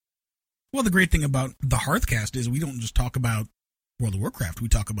Well, the great thing about the Hearthcast is we don't just talk about World of Warcraft. We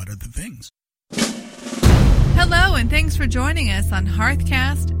talk about other things. Hello, and thanks for joining us on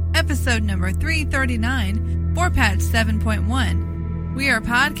Hearthcast, episode number 339 for patch 7.1. We are a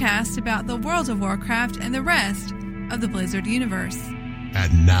podcast about the World of Warcraft and the rest of the Blizzard universe.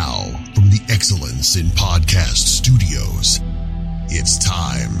 And now, from the Excellence in Podcast Studios, it's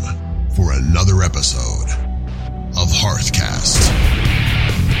time for another episode of Hearthcast.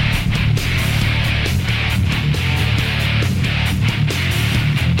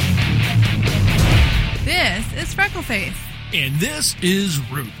 This is Freckleface. And this is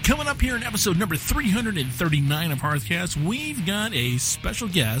Root. Coming up here in episode number 339 of Hearthcast, we've got a special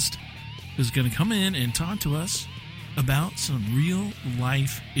guest who's going to come in and talk to us about some real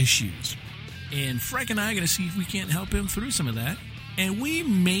life issues. And Freck and I are going to see if we can't help him through some of that. And we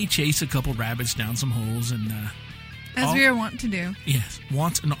may chase a couple rabbits down some holes and as we are wont to do. Yes,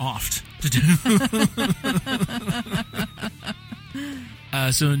 want and oft to do.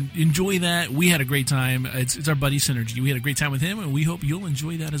 So enjoy that. We had a great time. It's our buddy Synergy. We had a great time with him, and we hope you'll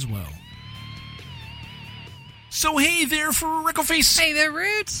enjoy that as well. So hey there, Freckleface. Hey there,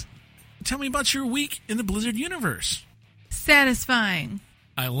 Root. Tell me about your week in the Blizzard universe. Satisfying.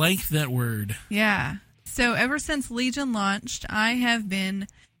 I like that word. Yeah. So ever since Legion launched, I have been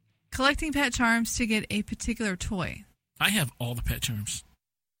collecting pet charms to get a particular toy. I have all the pet charms.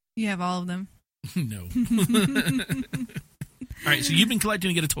 You have all of them? No. All right, so you've been collecting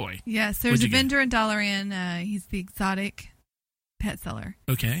to get a toy. Yes, there's a vendor in Dalaran. He's the exotic pet seller.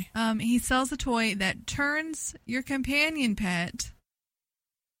 Okay. He sells a toy that turns your companion pet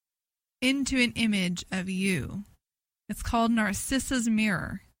into an image of you. It's called Narcissa's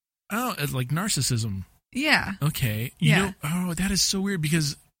Mirror. Oh, it's like narcissism. Yeah. Okay. You know, that is so weird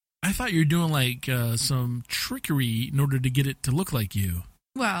because I thought you were doing like some trickery in order to get it to look like you.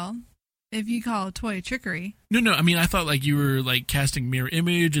 Well, if you call a toy trickery. No. I mean, I thought like you were like casting mirror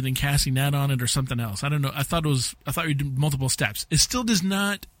image and then casting that on it or something else. I don't know. I thought you were doing multiple steps. It still does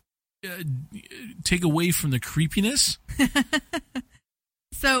not take away from the creepiness.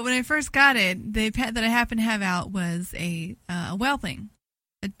 So when I first got it, the pet that I happened to have out was a whelping,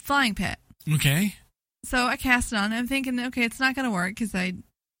 a flying pet. Okay. So I cast it on. I'm thinking, okay, it's not going to work because it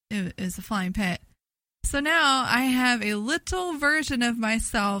is a flying pet. So now I have a little version of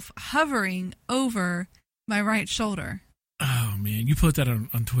myself hovering over my right shoulder. Oh, man. You put that on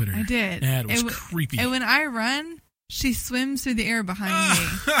Twitter. I did. That was creepy. And when I run, she swims through the air behind me.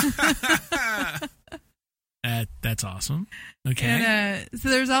 That's awesome. Okay. And, so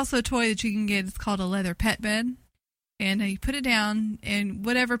there's also a toy that you can get. It's called a leather pet bed. And you put it down, and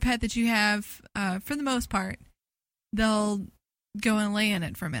whatever pet that you have, for the most part, they'll go and lay in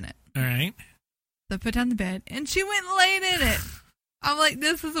it for a minute. All right. So I put down the bed, and she went and laid in it. I'm like,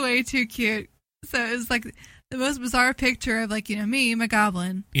 this is way too cute. So it was like the most bizarre picture of like, me, my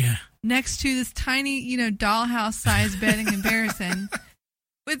goblin. Yeah. Next to this tiny, dollhouse-sized bed in comparison.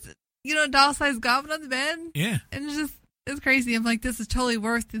 With, doll-sized goblin on the bed. Yeah. And it's crazy. I'm like, this is totally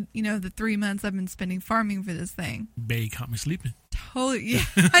worth, the 3 months I've been spending farming for this thing. Bay caught me sleeping. Totally. Yeah,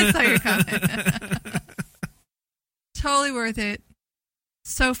 I saw your comment. Totally worth it.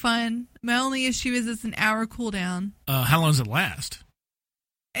 So fun. My only issue is it's an hour cooldown. How long does it last?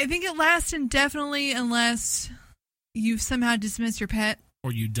 I think it lasts indefinitely unless you somehow dismiss your pet.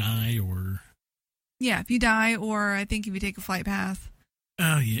 Or you die, or... Yeah, if you die, or I think if you take a flight path.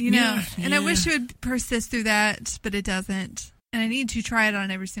 Oh, yeah. And I wish it would persist through that, but it doesn't. And I need to try it on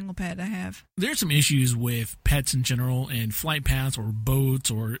every single pet I have. There's some issues with pets in general and flight paths or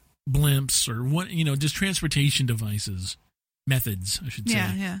boats or blimps or what, just transportation devices. Methods, I should say.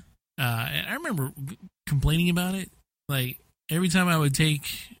 Yeah. And I remember complaining about it. Like, every time I would take,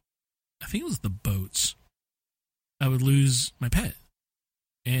 I think it was the boats, I would lose my pet.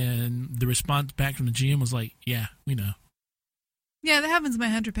 And the response back from the GM was like, yeah, we know. Yeah, that happens to my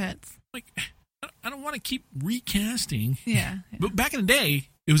hunter pets. Like, I don't want to keep recasting. Yeah. But back in the day,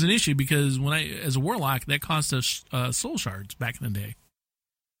 it was an issue because as a warlock, that cost us soul shards back in the day.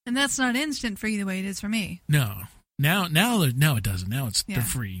 And that's not instant free the way it is for me. No. Now it doesn't. Now they're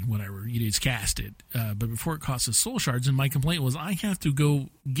free, whatever. You just cast it. But before it costs us soul shards, and my complaint was I have to go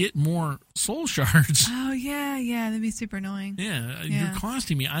get more soul shards. Oh, yeah. That'd be super annoying. Yeah. You're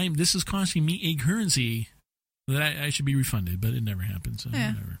costing me. This is costing me a currency that I should be refunded, but it never happens. So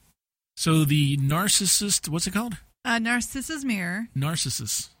whatever. So the narcissist, what's it called? Narcissa's Mirror.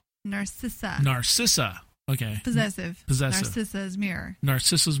 Narcissa. Okay. Possessive. Possessive. Narcissa's Mirror.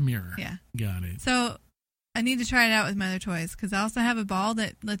 Narcissa's Mirror. Yeah. Got it. So I need to try it out with my other toys because I also have a ball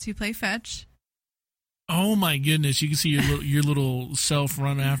that lets you play fetch. Oh my goodness! You can see your little self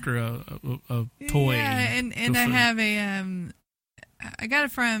run after a toy. Yeah, and I have I got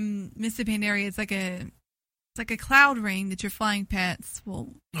it from Mississippi area. It's like a cloud ring that your flying pets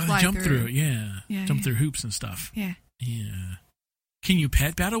will fly jump through. Yeah, Jump through hoops and stuff. Yeah. Can you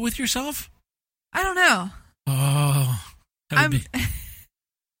pet battle with yourself? I don't know. Oh, I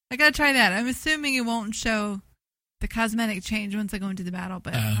gotta try that. I'm assuming it won't show the cosmetic change once I go into the battle,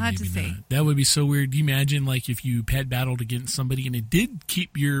 but I'll have to see. Not. That would be so weird. Do you imagine, like, if you pet battled against somebody and it did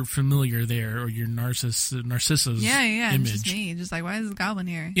keep your familiar there or your Narcissus image? It's just me. Just like, why is this goblin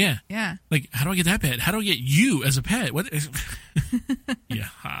here? Yeah. Like, how do I get that pet? How do I get you as a pet? What? Yeah.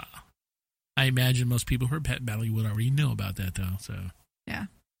 I imagine most people who are pet battling would already know about that, though. So yeah,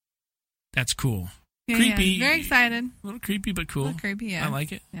 that's cool. Yeah, creepy. Yeah. Very excited. A little creepy, but cool. A little creepy, yeah. I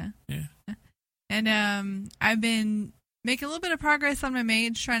like it. Yeah. Yeah. And I've been making a little bit of progress on my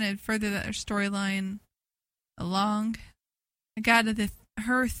mage, trying to further that storyline along. I got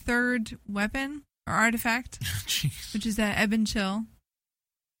her third weapon or artifact, which is that Ebon Chill.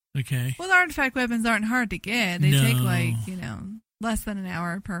 Okay. Well, the artifact weapons aren't hard to get. They take less than an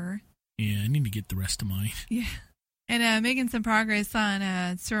hour per. Yeah, I need to get the rest of mine. Yeah. And making some progress on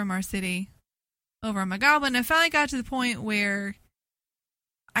Suramar City over on my goblin. I finally got to the point where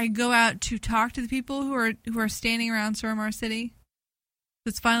I go out to talk to the people who are standing around Suramar City. So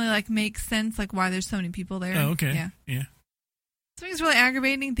it's finally makes sense why there's so many people there. Oh, okay. Yeah. Something's really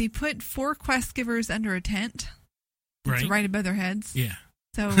aggravating. They put 4 quest givers under a tent. Right above their heads. Yeah.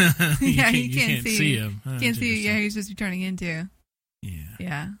 So you can't see him. You can't see who he's supposed to be turning into. Yeah.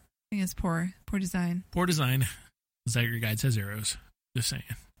 Yeah. I think it's poor design. Poor design. Zagger Guides has arrows. Just saying.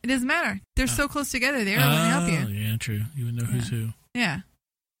 It doesn't matter. They're so close together. The arrow wouldn't help you. Yeah, true. You would know who's who. Yeah.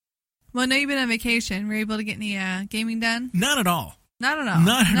 Well, I know you've been on vacation. Were you able to get any gaming done? Not at all. Not at all.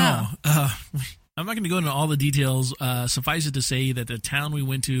 Not at all. I'm not going to go into all the details. Suffice it to say that the town we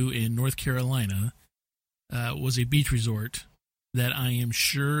went to in North Carolina was a beach resort that I am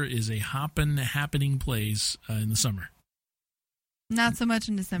sure is a happening place in the summer. Not so much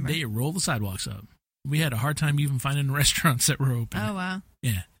in December. They roll the sidewalks up. We had a hard time even finding restaurants that were open. Oh, wow.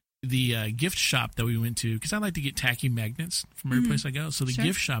 Yeah. The gift shop that we went to, because I like to get tacky magnets from every place I go. So the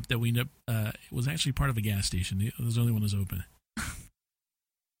gift shop that we ended up, was actually part of a gas station. It was the only one that was open.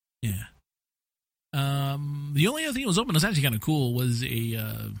 Yeah. The only other thing that was open that was actually kind of cool was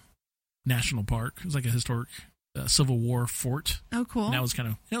a national park. It was like a historic Civil War fort. Oh, cool. And that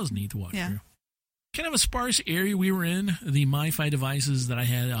was neat to walk through. Kind of a sparse area we were in. The MiFi devices that I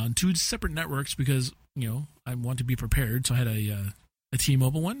had on 2 separate networks because, I want to be prepared. So I had a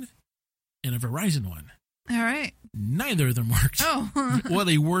T-Mobile one and a Verizon one. All right. Neither of them worked. Oh. Well,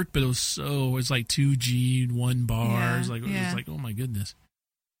 they worked, but it was like 2G, 1 bars. It was like, oh my goodness.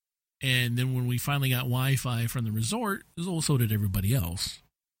 And then when we finally got Wi-Fi from the resort, so did everybody else.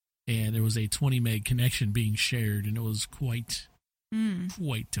 And there was a 20 meg connection being shared, and it was quite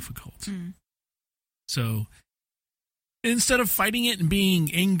difficult. Mm. So instead of fighting it and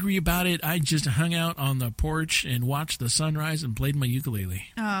being angry about it, I just hung out on the porch and watched the sunrise and played my ukulele.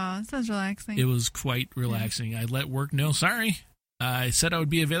 Oh, that sounds relaxing. It was quite relaxing. I let work know, sorry. I said I would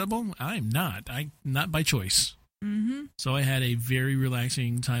be available. I'm not. Not by choice. Mm-hmm. So I had a very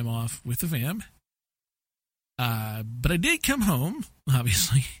relaxing time off with the fam. But I did come home,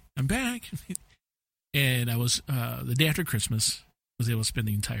 obviously. I'm back. And I was, the day after Christmas, was able to spend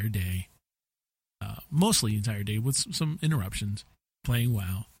the entire day. Mostly the entire day with some interruptions playing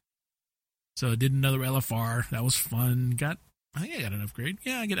WoW. So I did another LFR. That was fun. I think I got an upgrade.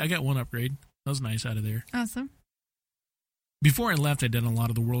 Yeah, I got 1 upgrade. That was nice out of there. Awesome. Before I left, I did a lot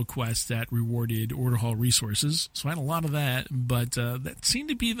of the world quests that rewarded Order Hall resources. So I had a lot of that, but that seemed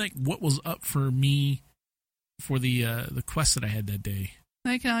to be what was up for me for the quests that I had that day.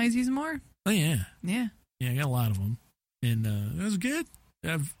 I can always use more. Oh, yeah. Yeah. Yeah, I got a lot of them. And that was good.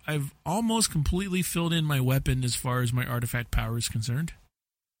 I've almost completely filled in my weapon as far as my artifact power is concerned.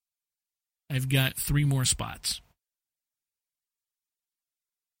 I've got 3 more spots.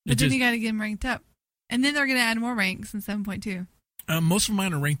 But then you got to get them ranked up. And then they're going to add more ranks in 7.2. Most of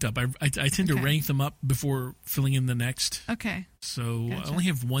mine are ranked up. I tend to rank them up before filling in the next. Okay. So gotcha. I only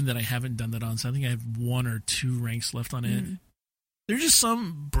have 1 that I haven't done that on. So I think I have 1 or 2 ranks left on it. There's just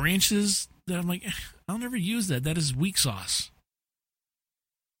some branches that I'm like, I'll never use that. That is weak sauce.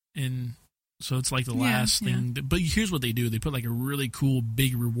 And so it's like the last thing. But here's what they do. They put a really cool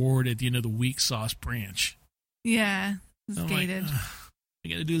big reward at the end of the weak sauce branch. Yeah. It's gated. I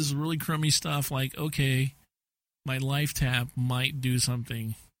got to do this really crummy stuff okay, my life tap might do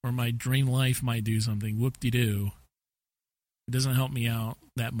something or my drain life might do something. Whoop-de-doo. It doesn't help me out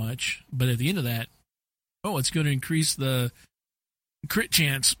that much. But at the end of that, oh, it's going to increase the crit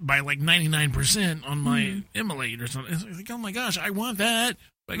chance by like 99% on my Immolate or something. It's like, oh my gosh, I want that.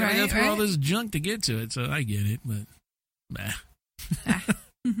 But I got to go through all this junk to get to it. So I get it, but nah.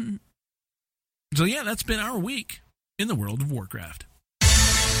 So yeah, that's been our week in the world of Warcraft.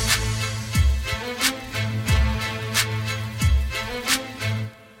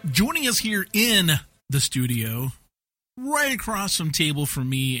 Joining us here in the studio, right across from table from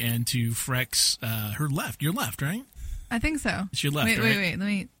me and to Frex, her left. Your left, right? I think so. It's your left, wait, right? Wait. Let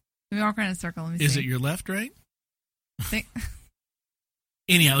me walk around in a circle. Let me Is see. it your left, right?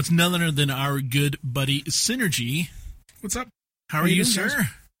 Anyhow, it's none other than our good buddy Synergy. What's up? How are you, doing, sir? guys?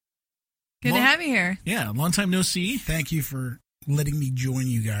 Good to have you here. Yeah, long time no see. Thank you for letting me join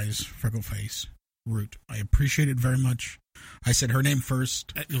you guys, Freckleface, Root. I appreciate it very much. I said her name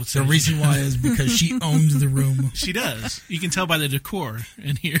first. The reason why is because she owns the room. She does. You can tell by the decor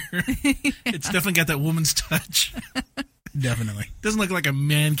in here. It's definitely got that woman's touch. Definitely. Doesn't look like a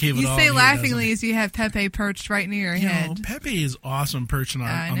man cave at You all. say here, laughingly as you have Pepe perched right near your head. Pepe is awesome perching on,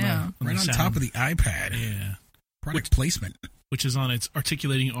 I know. Right on top of the iPad. Yeah. Product placement. Which is on its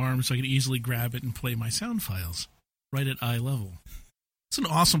articulating arm, so I can easily grab it and play my sound files right at eye level. It's an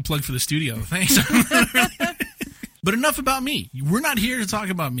awesome plug for the studio. Thanks. But enough about me. We're not here to talk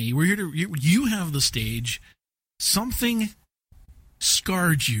about me. We're here to... You have the stage. Something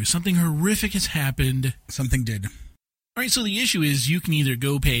scarred you. Something horrific has happened. Something did. All right, so the issue is you can either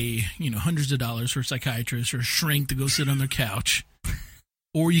go pay, hundreds of dollars for a psychiatrist or a shrink to go sit on their couch,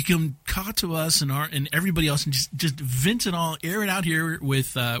 or you can call to us and everybody else and just vent it all, air it out here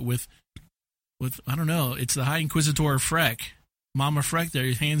with I don't know, it's the High Inquisitor Freck. Mama Freck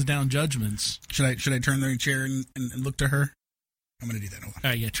there, hands down judgments. Should I turn the chair and look to her? I'm going to do that. Hold on.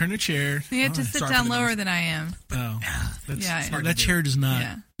 All right, yeah, turn the chair. You have to sit down lower than I am. Oh, that do. chair does not.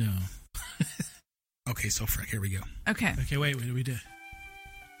 Yeah. No. Okay, so Freck, here we go. Okay, wait, what do we do?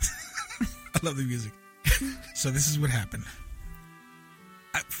 I love the music. So this is what happened.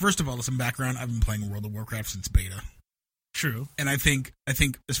 First of all, some background. I've been playing World of Warcraft since beta. True. And I think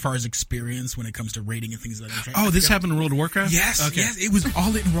as far as experience when it comes to rating and things like that. Oh, this happened in World of Warcraft? Yes, okay. Yes, it was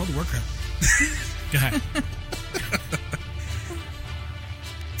all in World of Warcraft. Go ahead.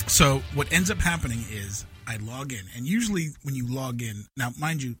 So what ends up happening is I log in, and usually when you log in, now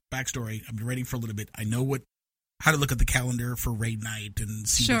mind you, backstory, I've been waiting for a little bit. I know how to look at the calendar for raid night and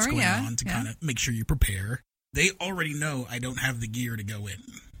see what's going on to kind of make sure you prepare. They already know I don't have the gear to go in.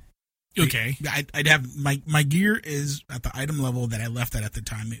 Okay. I'd have my gear is at the item level that I left at the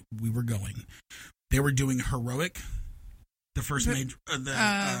time we were going. They were doing heroic, the first major,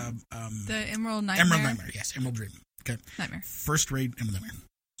 the Emerald Nightmare. Emerald Nightmare, yes, Emerald Dream. Okay, Nightmare. First raid Emerald Nightmare.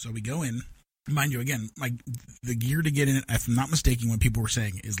 So we go in. Mind you, again, the gear to get in, if I'm not mistaken, what people were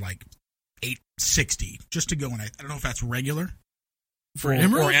saying is like $860 just to go in. I don't know if that's regular. For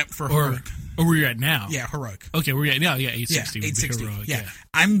Emerald? Or for heroic. Or where you're at now? Yeah, heroic. Okay, where you're at now? Yeah, 860 Yeah, would be 860. heroic. Yeah.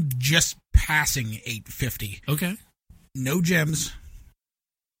 I'm just passing 850. Okay. No gems.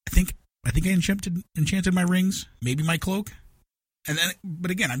 I think I enchanted my rings, maybe my cloak. And then, but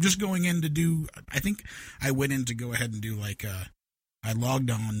again, I'm just going in to do, I think I went in to go ahead and do I logged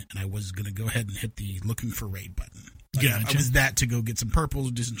on and I was going to go ahead and hit the looking for raid button. Gotcha. I was that to go get some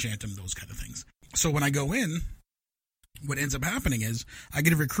purples, disenchant them, those kind of things. So when I go in, what ends up happening is I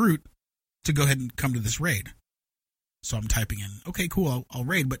get a recruit to go ahead and come to this raid. So I'm typing in, okay, cool, I'll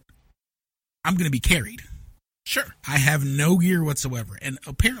raid, but I'm going to be carried. Sure. I have no gear whatsoever. And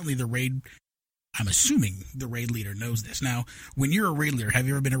apparently I'm assuming the raid leader knows this. Now, when you're a raid leader, have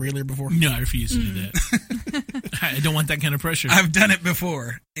you ever been a raid leader before? No, I refuse to do that. I don't want that kind of pressure. I've done it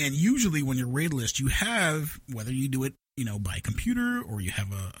before. And usually when you're raid list, you have, whether you do it, by computer or you have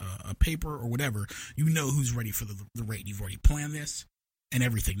a paper or whatever, who's ready for the raid. You've already planned this and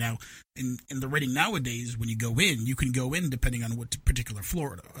everything. Now, in the raiding nowadays, when you go in, you can go in depending on what particular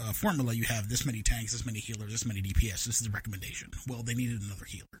formula you have. This many tanks, this many healers, this many DPS. This is a recommendation. Well, they needed another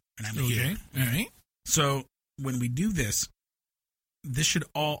healer, and I'm a healer. All right. So when we do this should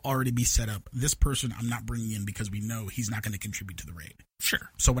all already be set up. This person I'm not bringing in because we know he's not going to contribute to the raid. Sure.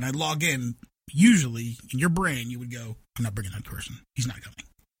 So when I log in, usually in your brain you would go, I'm not bringing that person. He's not coming.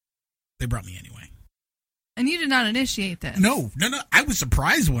 They brought me anyway. And you did not initiate this. No. I was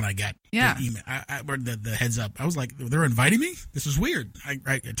surprised when I got the email, or the heads up. I was like, they're inviting me? This is weird.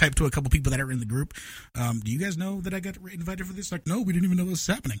 I typed to a couple people that are in the group. Do you guys know that I got invited for this? Like, no, we didn't even know this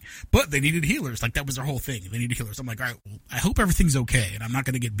was happening. But they needed healers. Like, that was their whole thing. They needed healers. I'm like, all right, well, I hope everything's okay, and I'm not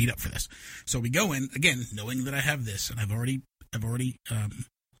going to get beat up for this. So we go in, again, knowing that I have this, and I've already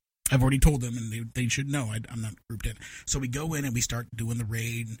told them, and they should know I'm not grouped in. So we go in and we start doing the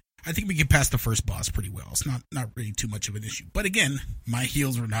raid. I think we get past the first boss pretty well. It's not really too much of an issue. But again, my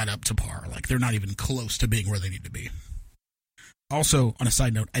heals are not up to par. Like, they're not even close to being where they need to be. Also, on a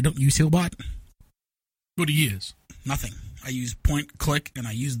side note, I don't use Healbot. What do you use? Nothing. I use point, click, and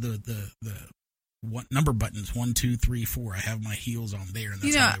I use the what number buttons, 1, 2, 3, 4. I have my heals on there. And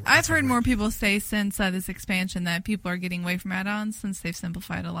that's I've heard more people say since this expansion that people are getting away from add-ons since they've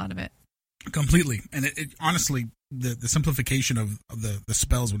simplified a lot of it. Completely. And it honestly, the simplification of the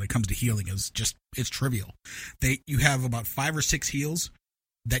spells when it comes to healing is just, it's trivial. You have about 5 or 6 heals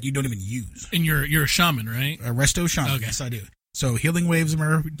that you don't even use. And you're a shaman, right? A resto shaman. Okay. Yes, I do. So healing waves in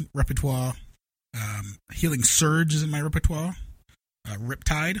my repertoire. Healing surge is in my repertoire.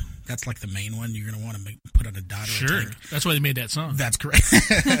 Riptide, that's like the main one you're going to want to put on a dot or a tank. That's why they made that song. That's correct.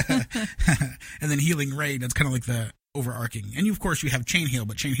 And then healing ray, that's kind of like the overarching. And of course you have chain heal,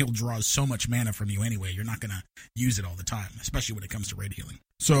 but chain heal draws so much mana from you anyway. You're not going to use it all the time, especially when it comes to raid healing.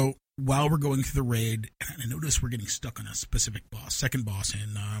 So while we're going through the raid, and I notice we're getting stuck on a specific boss, second boss,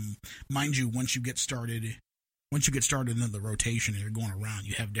 and mind you, once you get started in the rotation and you're going around,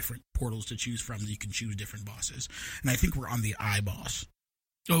 you have different portals to choose from. You can choose different bosses. And I think we're on the eye boss.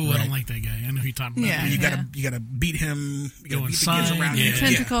 Oh, right? I don't like that guy. I know who you're talking about. Yeah, you gotta beat him. You gotta beat inside, the kids around The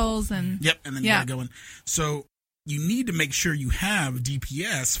tentacles and... Yep, and then you gotta go in. So you need to make sure you have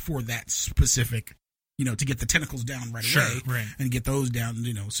DPS for that specific, to get the tentacles down right away. Right. And get those down,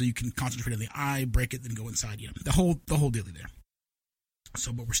 so you can concentrate on the eye, break it, then go inside. The whole dealie there.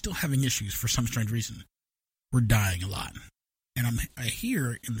 So, but we're still having issues for some strange reason. We're dying a lot. And I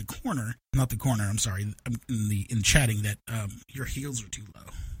hear in the corner, not the corner, I'm sorry, in chatting that your heals are too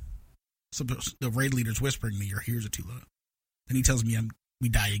low. So the raid leader's whispering me, your heals are too low. Then he tells me we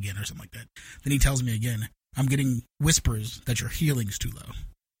die again or something like that. Then he tells me again, I'm getting whispers that your healing's too low.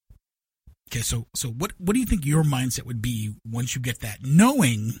 Okay, so what do you think your mindset would be once you get that,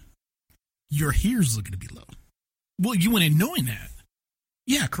 knowing your heals are going to be low? Well, you went in knowing that.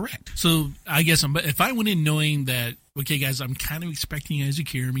 Yeah, correct. So I guess if I went in knowing that, okay, guys, I'm kind of expecting you guys to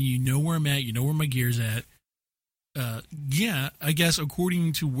carry me. You know where I'm at. You know where my gear's at. Yeah, I guess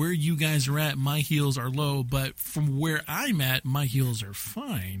according to where you guys are at, my heals are low. But from where I'm at, my heals are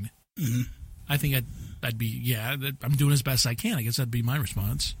fine. Mm-hmm. I think I'd be, I'm doing as best I can. I guess that'd be my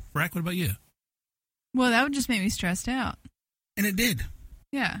response. Brack, what about you? Well, that would just make me stressed out. And it did.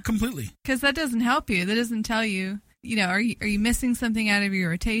 Yeah. Completely. Because that doesn't help you. That doesn't tell you, are you missing something out of your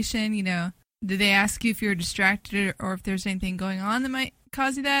rotation? Do they ask you if you're distracted or if there's anything going on that might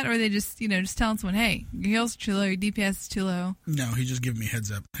cause you that? Or are they just telling someone, hey, your heals are too low, your DPS is too low? No, he just gave me a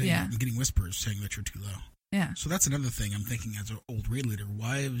heads up. Hey, yeah. I'm getting whispers saying that you're too low. Yeah. So that's another thing I'm thinking as an old raid leader.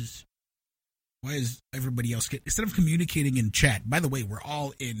 Why is everybody else instead of communicating in chat? By the way, we're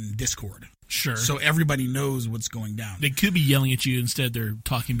all in Discord. Sure. So everybody knows what's going down. They could be yelling at you instead. They're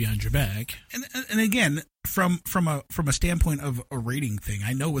talking behind your back. And again, from a standpoint of a rating thing,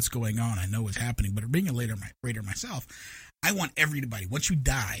 I know what's going on. I know what's happening. But being a raider myself, I want everybody. Once you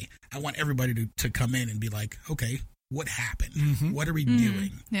die, I want everybody to come in and be like, okay, what happened? Mm-hmm. What are we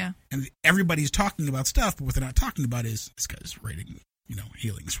doing? Yeah. And everybody's talking about stuff, but what they're not talking about is this guy's rating.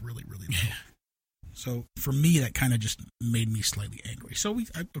 Healing's really, really low. Yeah. So for me, that kind of just made me slightly angry. So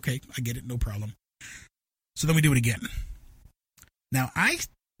I get it, no problem. So then we do it again. Now I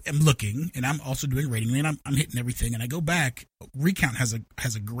am looking, and I'm also doing rating, and I'm hitting everything, and I go back. Recount has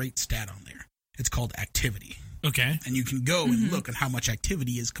a great stat on there. It's called activity. Okay. And you can go and look at how much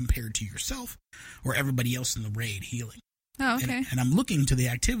activity is compared to yourself or everybody else in the raid healing. Oh, okay. And I'm looking to the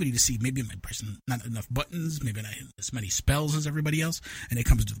activity to see maybe I'm pressing not enough buttons, maybe not as many spells as everybody else, and it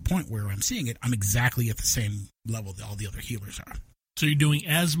comes to the point where I'm seeing it, I'm exactly at the same level that all the other healers are. So you're doing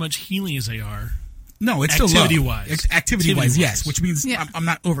as much healing as they are. No, it's still low. Activity-wise. Activity-wise, yes, which means yeah. I'm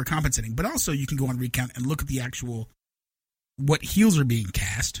not overcompensating. But also you can go on Recount and look at the actual, what heals are being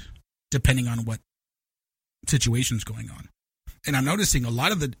cast, depending on what situation's going on. And I'm noticing a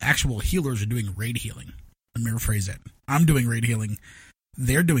lot of the actual healers are doing raid healing. Let me rephrase that. I'm doing raid healing.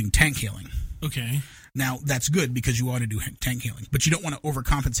 They're doing tank healing. Okay. Now, that's good because you want to do tank healing. But you don't want to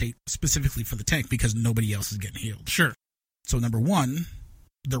overcompensate specifically for the tank because nobody else is getting healed. Sure. So, number one,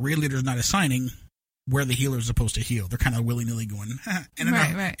 the raid leader's not assigning where the healer is supposed to heal. They're kind of willy-nilly going, in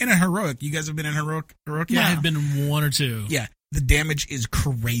a heroic. You guys have been in heroic? Yeah, I've been 1 or 2. Yeah. The damage is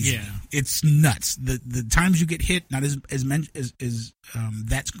crazy. Yeah. It's nuts. The times you get hit, not as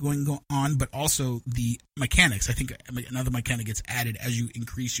that's going on, but also the mechanics. I think another mechanic gets added as you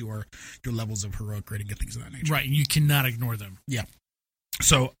increase your levels of heroic rating and things of that nature. Right. You cannot ignore them. Yeah.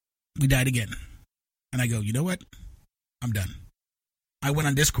 So we died again. And I go, you know what? I'm done. I went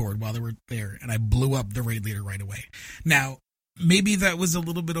on Discord while they were there, and I blew up the raid leader right away. Now, maybe that was a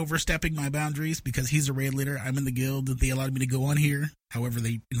little bit overstepping my boundaries because he's a raid leader. I'm in the guild that they allowed me to go on here. However,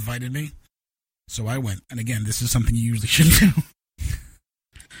 they invited me. So I went. And again, this is something you usually shouldn't do.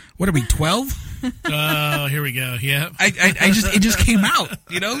 What are we, 12? Oh, here we go. Yeah. It just came out,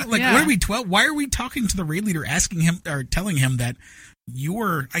 you know? Like, Yeah. What are we, 12? Why are we talking to the raid leader, asking him, or telling him that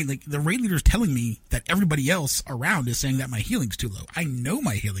the raid leader's telling me that everybody else around is saying that my healing's too low. I know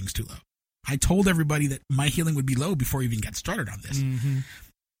my healing's too low. I told everybody that my healing would be low before we even got started on this. Mm-hmm.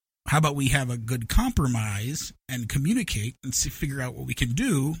 How about we have a good compromise and communicate and figure out what we can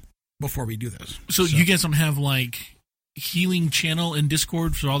do before we do this? So you guys don't have like healing channel in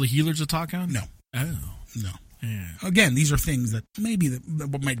Discord for all the healers to talk on? No. Oh. No. Yeah. Again, these are things that maybe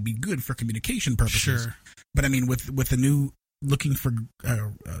that might be good for communication purposes. Sure. But I mean, with the new looking for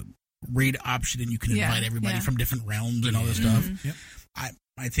raid option, and you can invite everybody from different realms and all this stuff. Mm-hmm. Yep.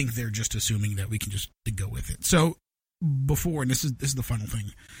 I think they're just assuming that we can just go with it. So before, and this is the final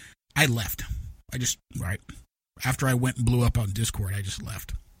thing, I left. After I went and blew up on Discord, I just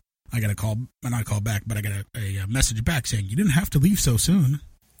left. I got a call, not a call back, but I got a message back saying, you didn't have to leave so soon.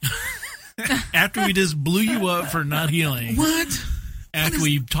 After we just blew you up for not healing. What? After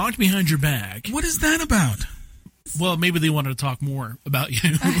we talked behind your back. What is that about? Well, maybe they wanted to talk more about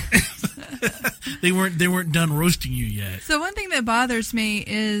you. They weren't done roasting you yet. So one thing that bothers me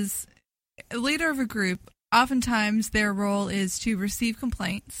is a leader of a group, oftentimes their role is to receive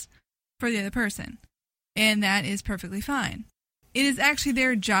complaints for the other person. And that is perfectly fine. It is actually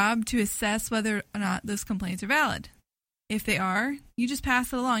their job to assess whether or not those complaints are valid. If they are, you just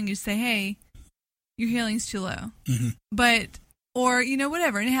pass it along. You say, hey, your healing's too low. Mm-hmm. Or,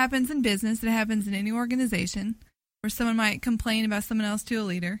 whatever. And it happens in business. It happens in any organization where someone might complain about someone else to a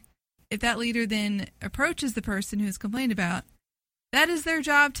leader. If that leader then approaches the person who's complained about, that is their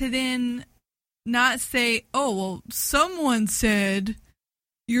job to then not say, oh, well, someone said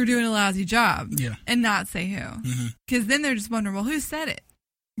you're doing a lousy job. Yeah. And not say who. Because then they're just wondering, well, who said it?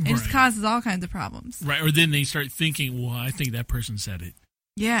 And it just causes all kinds of problems. Right. Or then they start thinking, well, I think that person said it.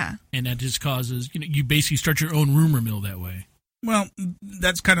 Yeah. And that just causes, you basically start your own rumor mill that way. Well,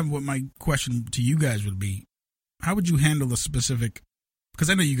 that's kind of what my question to you guys would be. How would you handle a specific, because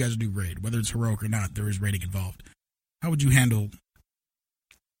I know you guys do raid, whether it's heroic or not, there is raiding involved. How would you handle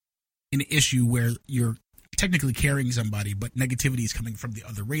an issue where you're technically carrying somebody, but negativity is coming from the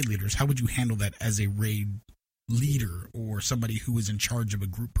other raid leaders? How would you handle that as a raid leader or somebody who is in charge of a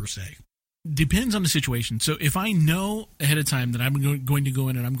group per se? Depends on the situation. So if I know ahead of time that I'm going to go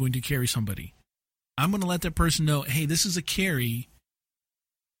in and I'm going to carry somebody, I'm going to let that person know, hey, this is a carry.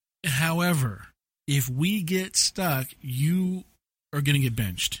 However, if we get stuck, you are going to get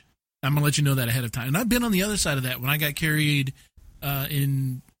benched. I'm going to let you know that ahead of time. And I've been on the other side of that when I got carried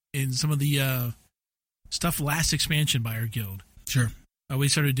in some of the stuff last expansion by our guild. Sure. We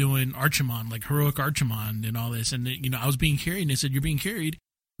started doing Archimon, like heroic Archimon and all this. And, I was being carried and they said, you're being carried,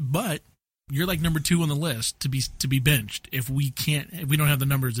 but you're like number 2 on the list to be benched if we don't have the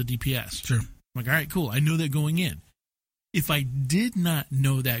numbers of DPS. Sure. I'm like, all right, cool. I know that going in. If I did not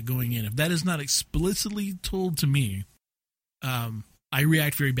know that going in, if that is not explicitly told to me, I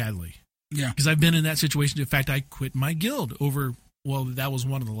react very badly. Yeah. Because I've been in that situation. In fact, I quit my guild over, well, that was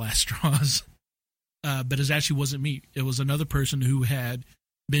one of the last straws. But it actually wasn't me. It was another person who had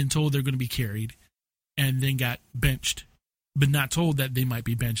been told they're going to be carried and then got benched, but not told that they might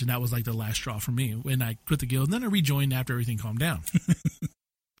be benched. And that was like the last straw for me. And I quit the guild. And then I rejoined after everything calmed down. I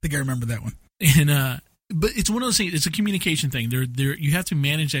think I remember that one. And, but it's one of those things. It's a communication thing. You have to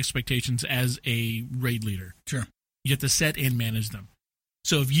manage expectations as a raid leader. Sure. You have to set and manage them.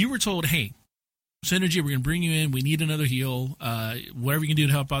 So if you were told, hey, Synergy, we're going to bring you in. We need another heal. Whatever you can do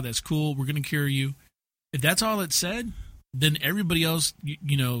to help out, that's cool. We're going to carry you. If that's all it said, then everybody else,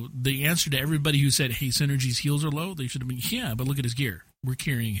 the answer to everybody who said, hey, Synergy's heals are low, they should have been, yeah, but look at his gear. We're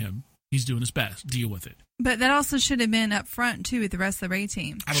carrying him. He's doing his best. Deal with it. But that also should have been up front, too, with the rest of the raid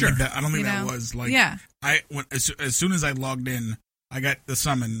team. I don't think that was like, yeah. As soon as I logged in, I got the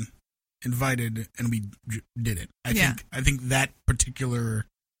summon, invited, and we did it. I think that particular.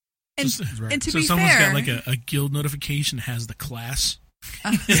 And to be someone's fair, got like a guild notification has the class.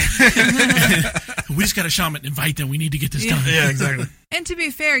 We just got a shaman. Invite them. We need to get this done. Yeah, exactly. And to be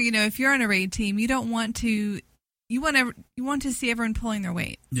fair, if you're on a raid team, you don't want to. You want to see everyone pulling their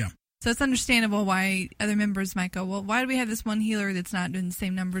weight. Yeah. So it's understandable why other members might go, well, why do we have this one healer that's not doing the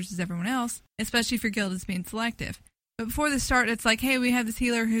same numbers as everyone else, especially if your guild is being selective. But before the start, it's like, hey, we have this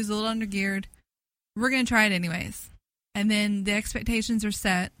healer who's a little undergeared. We're going to try it anyways. And then the expectations are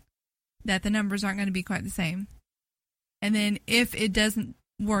set that the numbers aren't going to be quite the same. And then if it doesn't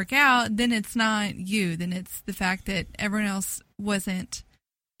work out, then it's not you. Then it's the fact that everyone else wasn't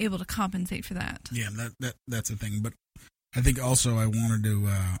able to compensate for that. Yeah, that's the thing. But I think also I wanted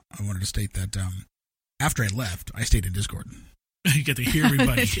to state that after I left, I stayed in Discord. You get to hear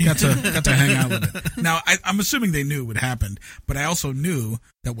everybody. got to hang out with it. Now, I'm assuming they knew what happened, but I also knew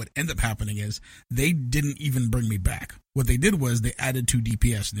that what ended up happening is they didn't even bring me back. What they did was they added 2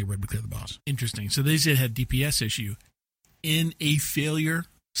 DPS and they read me clear the boss. Interesting. So they said had DPS issue in a failure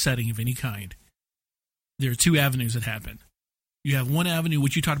setting of any kind. There are 2 avenues that happen. You have one avenue,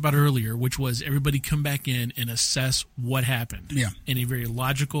 which you talked about earlier, which was everybody come back in and assess what happened. Yeah. In a very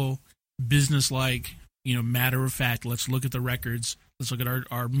logical, business-like, matter of fact, let's look at the records, let's look at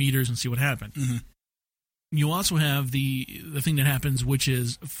our meters and see what happened. Mm-hmm. You also have the thing that happens, which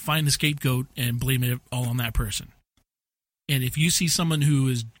is find the scapegoat and blame it all on that person. And if you see someone who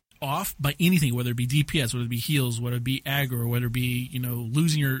is off by anything, whether it be DPS, whether it be heals, whether it be aggro, whether it be,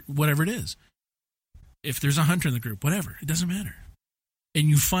 losing your whatever it is, if there's a hunter in the group, whatever, it doesn't matter. And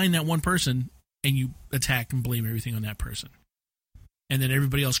you find that one person and you attack and blame everything on that person. And then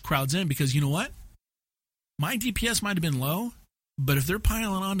everybody else crowds in because you know what? My DPS might have been low, but if they're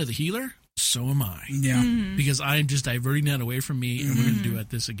piling onto the healer, so am I. Yeah. Mm-hmm. Because I'm just diverting that away from me, and we're going to do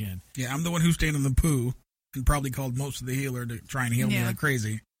this again. Yeah, I'm the one who stayed in the poo and probably called most of the healer to try and heal me like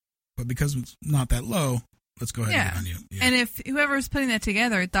crazy. But because it's not that low, let's go ahead and get on you. Yeah. And if whoever was putting that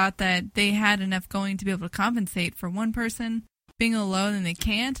together thought that they had enough going to be able to compensate for one person being alone and they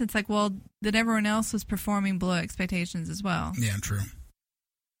can't, it's like, well, that everyone else was performing below expectations as well. Yeah, true.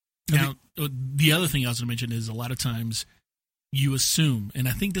 Now, the other thing I was going to mention is a lot of times you assume, and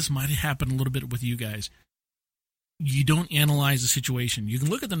I think this might happen a little bit with you guys, you don't analyze the situation. You can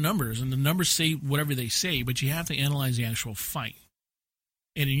look at the numbers, and the numbers say whatever they say, but you have to analyze the actual fight.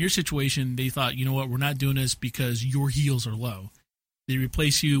 And in your situation, they thought, you know what, we're not doing this because your heals are low. They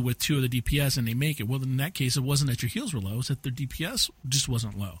replace you with 2 of the DPS, and they make it. Well, in that case, it wasn't that your heals were low, it's that their DPS just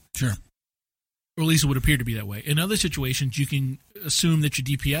wasn't low. Sure. Or at least it would appear to be that way. In other situations, you can assume that your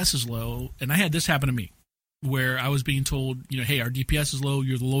DPS is low, and I had this happen to me, where I was being told, hey, our DPS is low,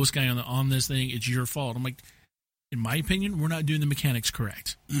 you're the lowest guy on this thing, it's your fault. I'm like, in my opinion, we're not doing the mechanics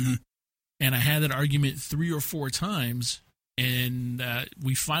correct. Mm-hmm. And I had that argument 3 or 4 times, and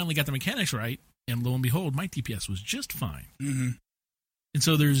we finally got the mechanics right, and lo and behold, my DPS was just fine. Mm-hmm. And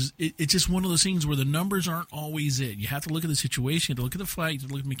so it's just one of those things where the numbers aren't always it. You have to look at the situation, you have to look at the fight, you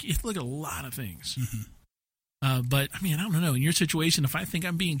have to look at a lot of things. Mm-hmm. But I mean, I don't know. In your situation, if I think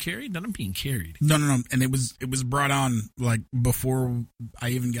I'm being carried, then I'm being carried. No. And it was brought on like before I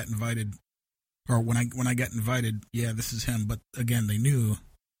even got invited, or when I got invited. Yeah, this is him. But again, they knew.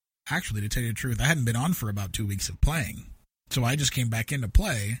 Actually, to tell you the truth, I hadn't been on for about 2 weeks of playing, so I just came back in to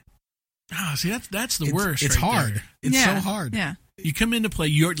play. See, that's the worst. It's right hard. there. It's so hard. Yeah. You come in to play.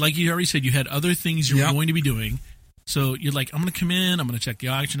 Like you already said, you had other things you were going to be doing. So you're like, I'm going to come in. I'm going to check the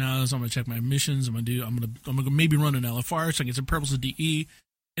auction house. I'm going to check my missions. I'm going to maybe run an LFR so I get some purples of DE.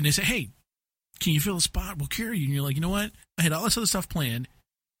 And they say, hey, can you fill a spot? We'll carry you. And you're like, you know what? I had all this other stuff planned.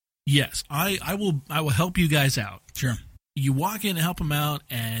 Yes, I will help you guys out. Sure. You walk in and help them out,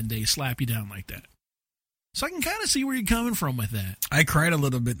 and they slap you down like that. So I can kind of see where you're coming from with that. I cried a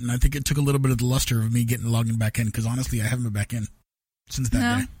little bit, and I think it took a little bit of the luster of me logging back in, because honestly, I haven't been back in since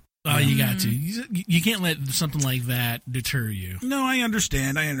that day. Oh, you got to. You can't let something like that deter you. No, I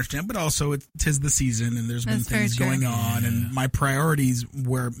understand, but also tis the season, and there's been things going on, and my priorities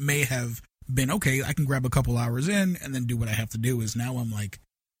may have been, okay, I can grab a couple hours in and then do what I have to do, is now I'm like,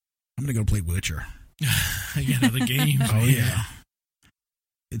 I'm going to go play Witcher. Yeah, the games. Oh, yeah.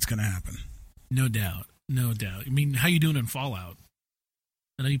 It's going to happen. No doubt. No doubt. I mean, how you doing in Fallout?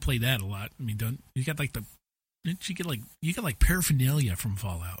 I know you play that a lot. I mean, you got paraphernalia from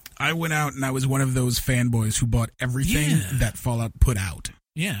Fallout. I went out and I was one of those fanboys who bought everything that Fallout put out.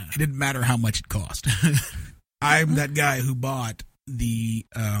 Yeah. It didn't matter how much it cost. I'm that guy who bought the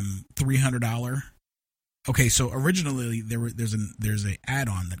 $300. Okay, so originally there's an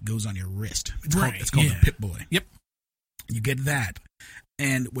add-on that goes on your wrist. It's called the Pip-Boy. Yep. You get that.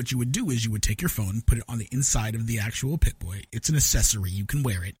 And what you would do is you would take your phone, put it on the inside of the actual Pip-Boy. It's an accessory. You can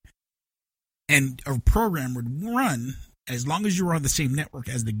wear it. And a program would run, as long as you were on the same network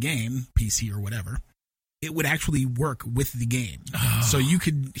as the game, PC or whatever, it would actually work with the game. Oh. So you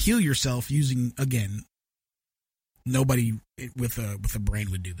could heal yourself using, again, nobody with a brain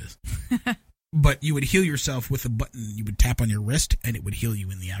would do this. But you would heal yourself with a button. You would tap on your wrist, and it would heal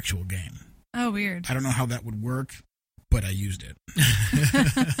you in the actual game. Oh, weird. I don't know how that would work, but I used it.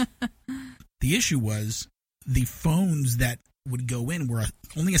 The issue was the phones that would go in where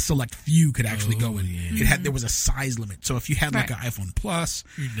only a select few could actually go in. Yeah. There was a size limit. So if you had like an iPhone Plus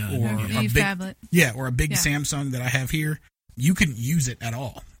You're done. or You a need big, phablet. or a big Samsung that I have here, you couldn't use it at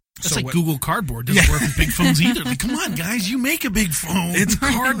all. That's So like what- Google Cardboard doesn't work with big phones either. Like, come on, guys, you make a big phone. It's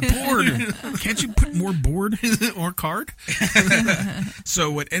cardboard. Can't you put more board? or card.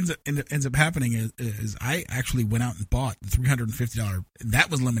 So what ends up happening is I actually went out and bought the $350. That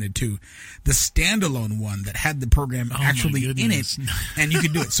was limited too, the standalone one that had the program Oh, my actually in it, goodness. and you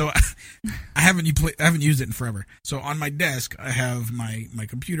could do it. So I haven't used it in forever. So on my desk I have my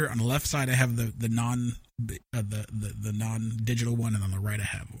computer. On the left side I have the non-digital one, and on the right I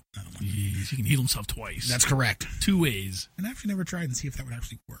have another one. Jeez, he can heal himself twice. That's correct. 2 ways. And I've actually never tried and see if that would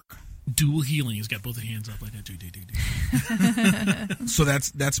actually work. Dual healing. He's got both the hands up like that. Do. So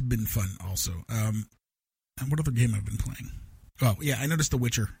that's been fun also. And what other game I've been playing? Oh yeah, I noticed The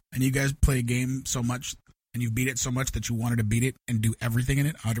Witcher. And you guys play a game so much, and you beat it so much that you wanted to beat it and do everything in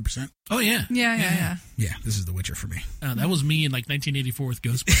it 100%. Oh, yeah. Yeah. Yeah, this is The Witcher for me. That was me in like 1984 with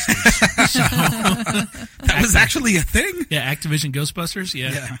Ghostbusters. So, That was actually a thing. yeah, Activision Ghostbusters.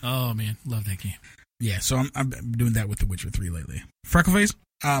 Yeah. Yeah. Oh, man. Love that game. Yeah, so I'm doing that with The Witcher 3 lately. Freckleface.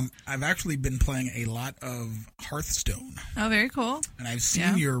 I've actually been playing a lot of Hearthstone, Oh, very cool. and I've seen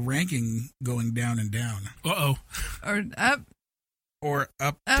Yeah. your ranking going down and down, Uh-oh. Or up, or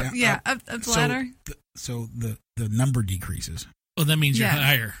up, up, down, up the ladder. So the number decreases. Oh, that means you're Yeah.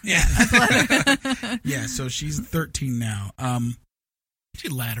 higher. Yeah, yeah. So she's 13 now.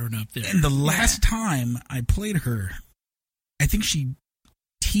 She's laddering up there. And the last time I played her, I think she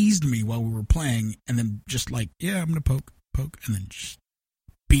teased me while we were playing, and then just like, yeah, I'm gonna poke, and then just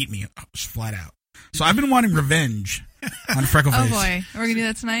beat me just flat out. So I've been wanting revenge on Freckleface. Oh boy, we're gonna do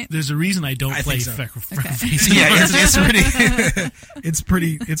that tonight. There's a reason I don't I play think so. Freckleface. Yeah, it's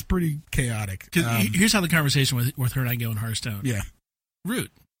pretty chaotic. Because here's how the conversation with her and I go in Hearthstone. Yeah.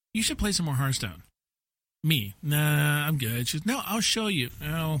 Root, you should play some more Hearthstone. Me, nah, I'm good. She's, no, I'll show you.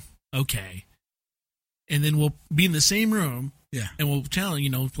 Oh, okay. And then we'll be in the same room. Yeah. And we'll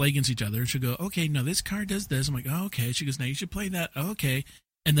challenge, play against each other. And she'll go, okay, no, this card does this. I'm like, oh, okay. She goes, now you should play that. Oh, okay.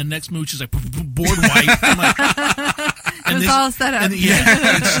 And the next move, she's like, board wipe. I'm like, It was all set up. and,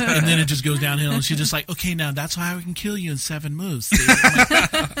 and then it just goes downhill. And she's just like, okay, now that's how I can kill you in 7 moves. See? I'm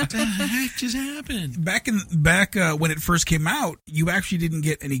like, what the heck just happened? Back when it first came out, you actually didn't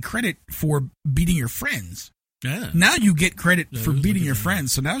get any credit for beating your friends. Yeah. Now you get credit Yeah, for look beating at your that.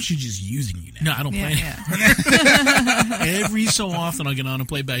 friends. So now she's just using you now. No, I don't play. Yeah. Every so often I'll get on and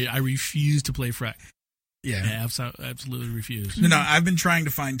play, but I refuse to play Freck. Yeah. I absolutely refuse. No, I've been trying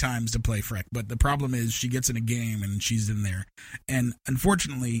to find times to play Freck, but the problem is she gets in a game and she's in there. And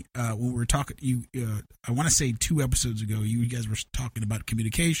unfortunately, when we were talking, I want to say 2 episodes ago, you guys were talking about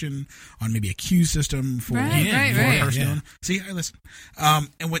communication on maybe a queue system for Right, Hearthstone. Yeah. See, I listen.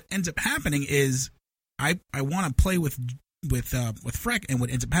 And what ends up happening is I want to play with Freck, and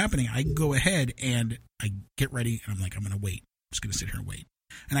what ends up happening, I go ahead and I get ready, and I'm like, I'm going to wait. I'm just going to sit here and wait.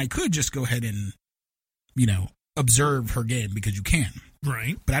 And I could just go ahead and observe her game because you can,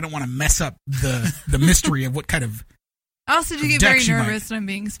 Right. but I don't want to mess up the mystery of what kind of. I also do get Deck very she might. nervous when I'm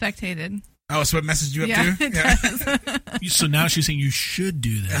being spectated. Oh, so it messes you up Yeah, too? it does. So now she's saying you should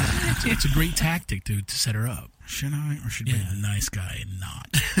do that. It's a great tactic to set her up. Should I, or should I Yeah. be the nice guy and not?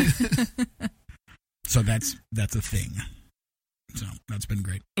 So that's a thing. So that's been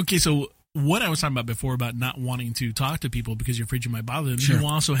great. Okay, so what I was talking about before about not wanting to talk to people because you're afraid you might bother them, Sure. you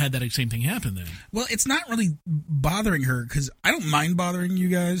also had that same thing happen then. Well, it's not really bothering her because I don't mind bothering you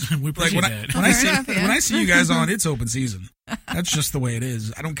guys. We appreciate when that. when I Fair see enough, yeah. when I see you guys on, it's open season. That's just the way it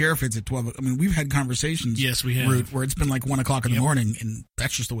is. I don't care if it's at 12. I mean, we've had conversations. Yes, we have. Where it's been like 1 o'clock in the Yep. morning, and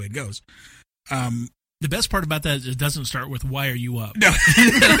that's just the way it goes. The best part about that is it doesn't start with why are you up? No, it's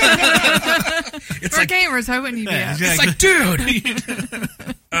We're like gamers. Why wouldn't you be Yeah, up? it's like, dude.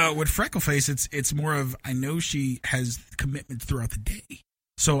 With Freckleface, it's more of I know she has commitment throughout the day.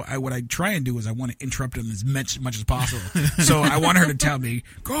 So what I try and do is I want to interrupt him as much as possible. So I want her to tell me,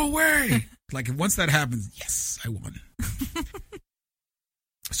 "Go away!" Like once that happens, yes, I won.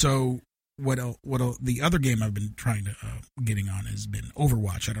 So the other game I've been trying to getting on has been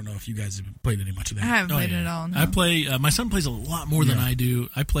Overwatch. I don't know if you guys have played any much of I that. haven't Oh, played yeah. it at all. No. I play. My son plays a lot more than Yeah. I do.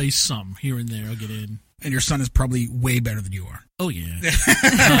 I play some here and there. I'll get in. And your son is probably way better than you are. Oh yeah.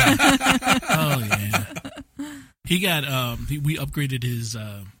 Oh yeah. He got. We upgraded his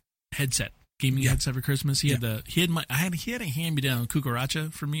headset, gaming headset for Christmas. He had he had a hand me down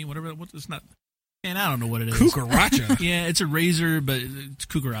Cucaracha for me. Whatever. What it's not. And I don't know what it is. Cucaracha. Yeah, it's a Razer, but it's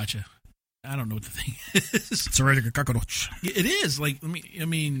Cucaracha. I don't know what the thing is. It's a regular cockroach. It is like I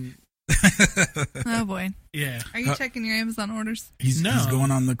mean, Oh boy. Yeah. Are you checking your Amazon orders? He's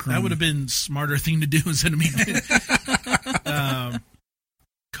going on the Chrome. That would have been smarter thing to do instead of me.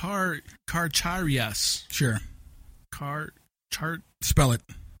 Carcharias. Sure. Spell it.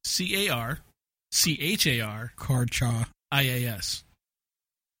 CARCHAR. Carcha. IAS.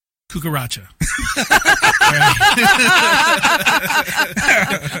 Cucaracha.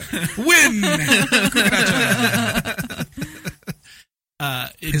 Win!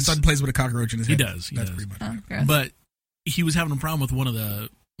 His It's- son plays with a cockroach in his He head. does. He That's does. pretty much. Oh, gross. But he was having a problem with one of the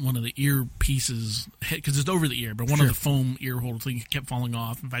earpieces because it's over the ear, but one Sure. of the foam ear holder things kept falling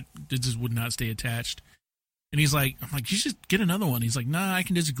off. In fact, it just would not stay attached. And he's like, I'm like, you should get another one. He's like, nah, I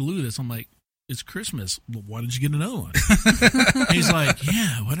can just glue this. I'm like, it's Christmas. Well, why did you get another one? He's like,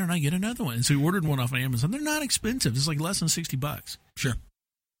 yeah, why don't I get another one? And so he ordered one off of Amazon. They're not expensive. It's like less than $60. Sure.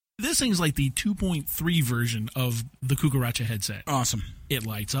 This thing's like the 2.3 version of the Cucaracha headset. Awesome. It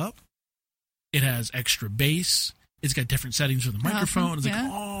lights up. It has extra bass. It's got different settings for the microphone. It's Yeah.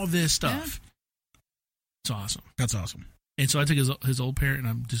 like all this stuff. It's awesome. That's awesome. And so I took his old pair, and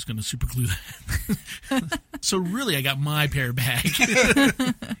I'm just going to super glue that. So really, I got my pair back.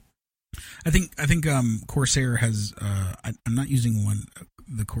 I think Corsair has. I'm not using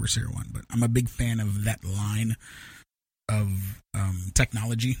the Corsair one, but I'm a big fan of that line of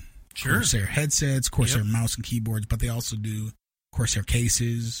technology. Sure. Corsair headsets, Corsair mouse and keyboards, but they also do Corsair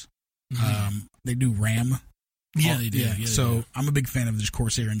cases. They do RAM. Yeah, they do. Yeah, so I'm a big fan of just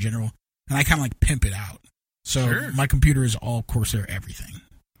Corsair in general, and I kind of like pimp it out. So Sure. my computer is all Corsair everything.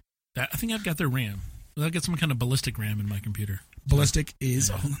 I think I've got their RAM. I've got some kind of ballistic RAM in my computer. Ballistic is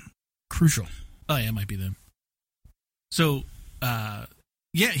crucial. Oh, yeah, it might be them. So,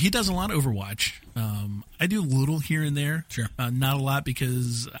 yeah, he does a lot of Overwatch. I do a little here and there. Sure. Not a lot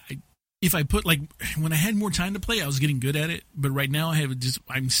because if I put, like, when I had more time to play, I was getting good at it. But right now,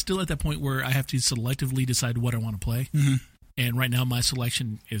 I'm still at that point where I have to selectively decide what I want to play. Mm-hmm. And right now, my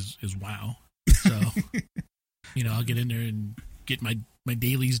selection is WoW. So, I'll get in there and get my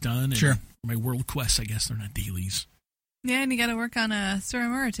dailies done. And Sure. My world quests, I guess they're not dailies. Yeah, and you got to work on Sora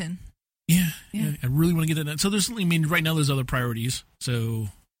Muritan. Yeah, I really want to get that done. So right now there's other priorities. So,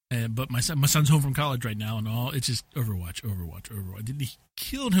 but my son's home from college right now, and it's just Overwatch. He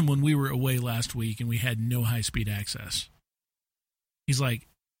killed him when we were away last week, and we had no high speed access. He's like,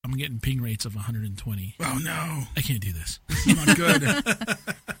 I'm getting ping rates of 120. Oh no, I can't do this. it's not good.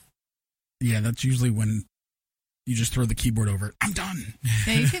 Yeah, that's usually when you just throw the keyboard over it. I'm done.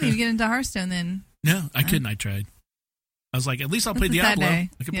 Yeah, you couldn't even get into Hearthstone then. No, I couldn't. I tried. I was like, at least I'll play That's a sad Diablo. day.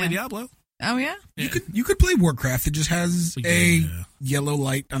 I can play Diablo. Oh, yeah? You could play Warcraft. It just has a Yeah. yellow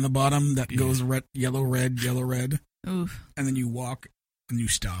light on the bottom that goes red, yellow, red, Oof. and then you walk and you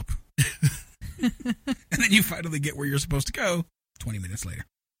stop, and then you finally get where you're supposed to go 20 minutes later.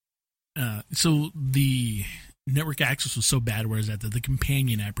 So the network access was so bad, whereas that the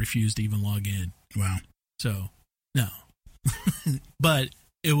companion app refused to even log in. Wow. So, no. But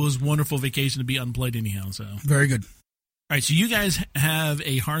it was wonderful vacation to be unplugged anyhow. So, all Very good. right. So you guys have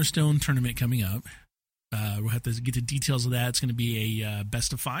a Hearthstone tournament coming up. We'll have to get the details of that. It's going to be a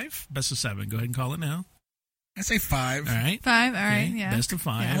best of 5, best of 7. Go ahead and call it now. I say 5. All right. 5, all right, Okay, yeah. Best of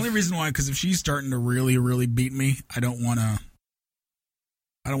 5. The only reason why, because if she's starting to really, really beat me, I don't want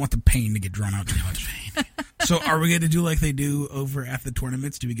the pain to get drawn out too much. So are we going to do like they do over at the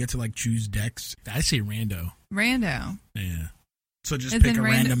tournaments? Do we get to like choose decks? I say rando. Rando. Yeah. So just As pick in a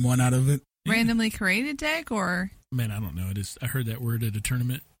random- random one out of it? Randomly created deck or? Man, I don't know. I heard that word at a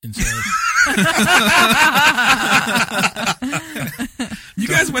tournament, and so You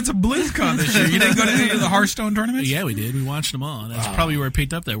guys went to BlizzCon this year. You didn't go to any of the Hearthstone tournaments? yeah, we did. We watched them all. That's probably where I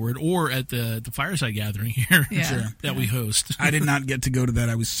picked up that word, or at the fireside gathering here Yeah. Sure. that we host. I did not get to go to that.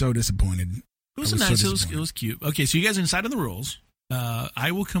 I was so disappointed. It was I was so nice. disappointed. It was cute. Okay, so you guys are inside of the rules.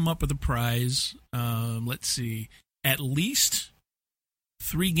 I will come up with a prize. Let's see, at least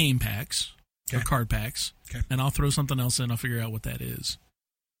 3 game packs or Okay. card packs, Okay. and I'll throw something else in. I'll figure out what that is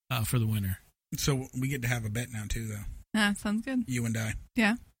for the winner. So we get to have a bet now too, though. Ah, sounds good. You and I.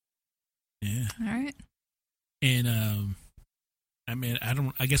 Yeah. Yeah, All right. and I mean,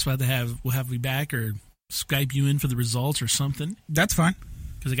 I guess we'll have you back or Skype you in for the results or something. That's fine.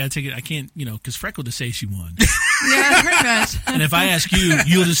 Because I got to take it. I can't, because Freckle just say she won. Yeah, pretty much. And if I ask you,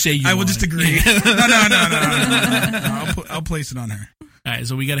 you'll just say you I won. will just agree. No. I'll place it on her. All right,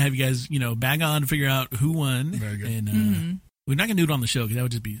 so we got to have you guys, bag on to figure out who won. Very good. And we're not going to do it on the show because that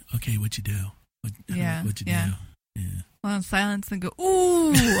would just be, okay, what'd you do? Yeah, What'd you yeah. do? Yeah. Well, silence and go,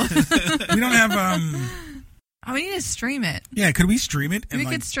 ooh. We don't have Oh, we need to stream it. Yeah, could we stream it? And We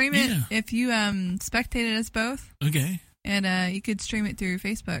could stream it Yeah. if you spectated us both. Okay. And you could stream it through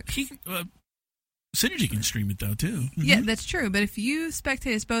Facebook. Synergy can stream it though too. Yeah, that's true. But if you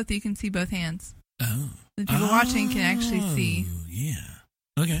spectate us both, you can see both hands. Oh, The people watching can actually see. Yeah.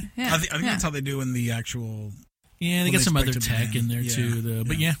 Okay. Yeah, I think that's how they do in the actual. Yeah, they Well, got they some other expect it, tech in there yeah. too. Yeah.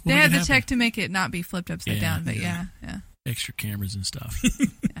 But yeah, They we'll have make the it tech happen. to make it not be flipped upside Yeah, down. But yeah. yeah. Extra cameras and stuff.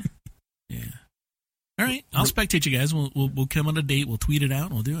 Yeah. All right, I'll spectate you guys. We'll come on a date. We'll tweet it out.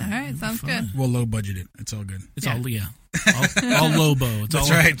 And we'll do it. All right, It'll be sounds fun. good. We'll low budget it. It's all good. It's Yeah. all Lobo. It's That's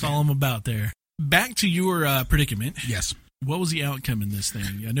all, right. That's all I'm about there. Back to your predicament. Yes. What was the outcome in this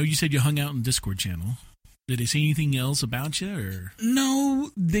thing? I know you said you hung out in the Discord channel. Did they say anything else about you, or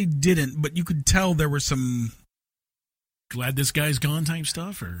No, they didn't. But you could tell there was some. glad this guy's gone type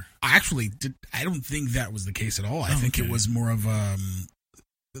stuff, or Actually, I don't think that was the case at all. I think okay. it was more of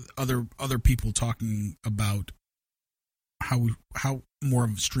other people talking about how more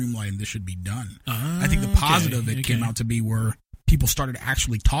of streamlined this should be done. I think the positive it came out to be where people started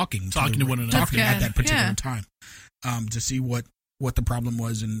actually talking to one another. talking That's at good. that particular Yeah. time, to see what the problem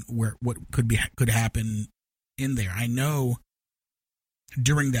was and what could happen in there. I know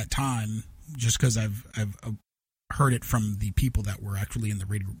during that time, just because I've heard it from the people that were actually in the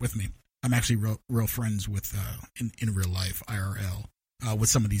raid group with me. I'm actually real friends with in real life IRL with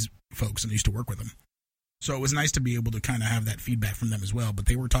some of these folks, and I used to work with them. So it was nice to be able to kind of have that feedback from them as well. But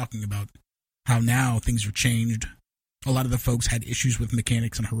they were talking about how now things are changed. A lot of the folks had issues with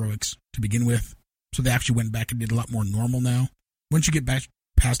mechanics and heroics to begin with, so they actually went back and did a lot more normal now. Once you get back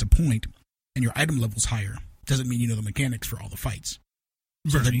past a point and your item level's higher, doesn't mean you know the mechanics for all the fights.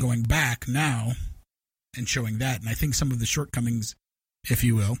 So they're going back now and showing that. And I think some of the shortcomings, if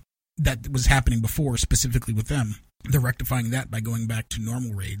you will, that was happening before, specifically with them, they're rectifying that by going back to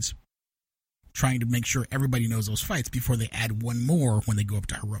normal raids, trying to make sure everybody knows those fights before they add one more when they go up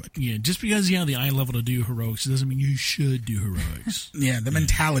to heroic. Yeah, just because you have the eye level to do heroics doesn't mean you should do heroics. Yeah, the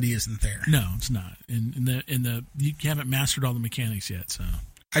mentality isn't there. No, it's not. And you haven't mastered all the mechanics yet, so.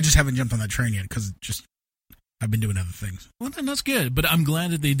 I just haven't jumped on that train yet because I've been doing other things. Well, then that's good. But I'm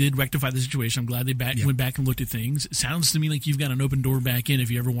glad that they did rectify the situation. I'm glad they went back and looked at things. It sounds to me like you've got an open door back in if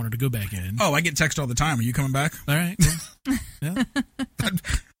you ever wanted to go back in. Oh, I get text all the time. Are you coming back? All right. Well, yeah.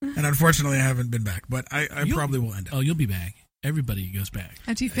 And unfortunately, I haven't been back, but I probably will end up. Oh, you'll be back. Everybody goes back.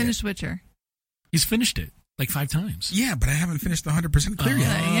 After you finish Witcher. He's finished it like 5 times. Yeah, but I haven't finished the 100% clear yet.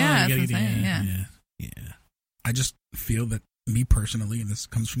 Yeah, you that's gotta what I'm get- saying, yeah. I just feel that me personally, and this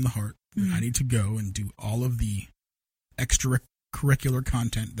comes from the heart, that I need to go and do all of the extracurricular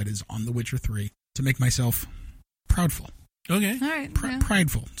content that is on The Witcher 3 to make myself proudful, Okay. All right. yeah.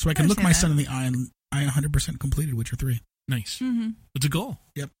 prideful, so I can look understand my that. son in the eye and I 100% completed Witcher 3. Nice. Mm-hmm. It's a goal.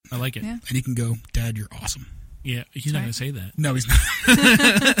 Yep. I like it. Yeah. And he can go, Dad, you're awesome. Yeah, he's not Right. going to say that. No, he's not.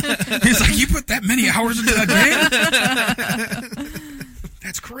 He's like, you put that many hours into that game?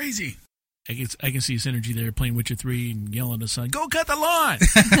 That's crazy. I can see Synergy there playing Witcher 3 and yelling at his son, go cut the lawn!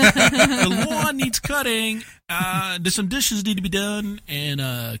 The lawn needs cutting. There's some dishes need to be done,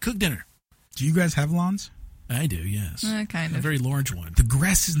 and cook dinner. Do you guys have lawns? I do, yes. Kind A of. very large one. The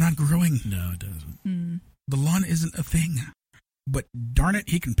grass is not growing. No, it doesn't. Mm. The lawn isn't a thing. But darn it,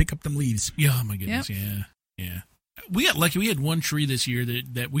 he can pick up them leaves. Yeah, oh my goodness, yeah. We got lucky. We had one tree this year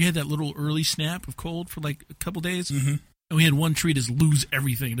that we had that little early snap of cold for like a couple days. Mm-hmm. And we had one tree just lose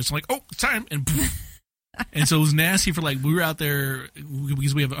everything. And it's like, oh, it's time. And and so it was nasty for like, we were out there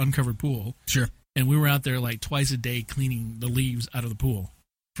because we have an uncovered pool. Sure. And we were out there like twice a day cleaning the leaves out of the pool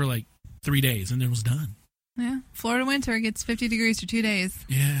for like 3 days. And then it was done. Yeah. Florida winter gets 50 degrees for 2 days.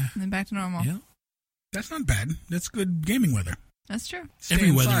 Yeah. And then back to normal. Yeah. That's not bad. That's good gaming weather. That's true. Stay Every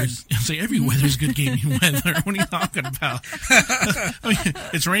inside. every weather is good gaming weather. What are you talking about? I mean,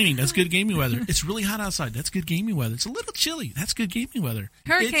 it's raining. That's good gaming weather. It's really hot outside. That's good gaming weather. It's a little chilly. That's good gaming weather.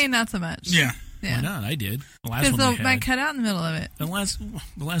 Hurricane, not so much. Yeah. Yeah. Why not? I did. The last Because one we they might had. cut out in the middle of it.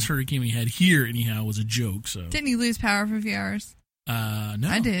 The last hurricane we had here, anyhow, was a joke. So Didn't you lose power for a few hours? no,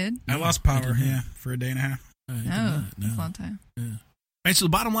 I did. I lost I power, did not. yeah, for a day and a half. I did Oh, not, that's a long time. All right, so the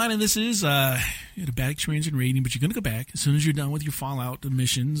bottom line of this is you had a bad experience in raiding, but you're going to go back as soon as you're done with your Fallout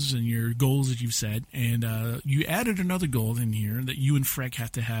missions and your goals that you've set. And you added another goal in here that you and Freck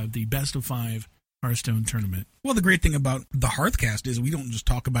have to have the best of 5 Hearthstone tournament. Well, the great thing about the Hearthcast is we don't just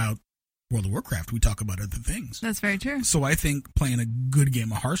talk about World of Warcraft, we talk about other things. That's very true. So I think playing a good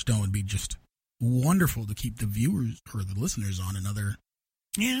game of Hearthstone would be just wonderful to keep the viewers or the listeners on another.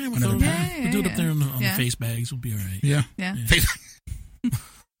 Yeah, we'll, Another throw, path. we'll do it up there on the Yeah. face bags. We'll be all right. Yeah. Yeah.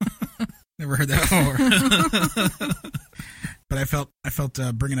 Never heard that before. But I felt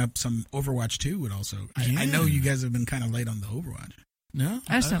bringing up some Overwatch 2 would also. I know Yeah. you guys have been kind of late on the Overwatch. No,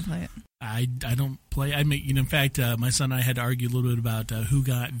 I just don't play it. I don't play. I mean, in fact, my son and I had to argue a little bit about who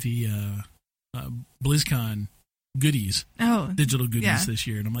got the BlizzCon goodies, digital goodies this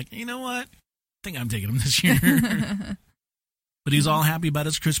year, and I'm like, you know what? I think I'm taking them this year. But he's all happy about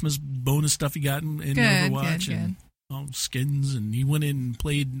his Christmas bonus stuff he got in Overwatch and all skins, and he went in and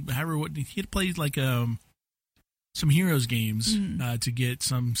played. He had played like some Heroes games to get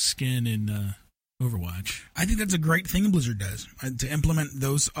some skin in Overwatch. I think that's a great thing Blizzard does, to implement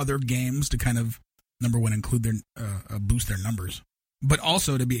those other games to kind of, number one, include their boost their numbers, but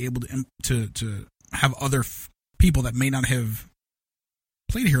also to be able to have other people that may not have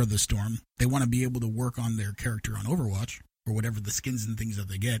played Hero of the Storm. They want to be able to work on their character on Overwatch or whatever the skins and things that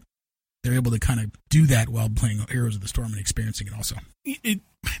they get. They're able to kind of do that while playing Heroes of the Storm and experiencing it also.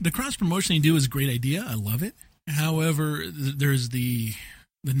 The cross promotion you do is a great idea. I love it. However, there's the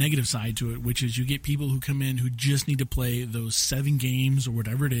negative side to it, which is you get people who come in who just need to play those 7 games or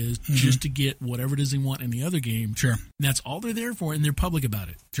whatever it is just to get whatever it is they want in the other game. Sure. And that's all they're there for, and they're public about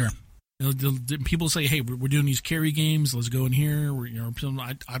it. Sure. People say, hey, we're doing these carry games. Let's go in here.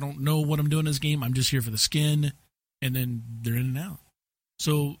 I don't know what I'm doing in this game. I'm just here for the skin. And then they're in and out.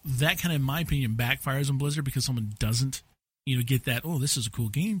 So that kind of, in my opinion, backfires on Blizzard because someone doesn't, get that, oh, this is a cool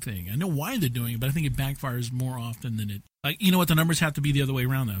game thing. I know why they're doing it, but I think it backfires more often than it. Like, you know what? The numbers have to be the other way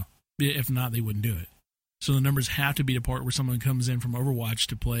around, though. If not, they wouldn't do it. So the numbers have to be the part where someone comes in from Overwatch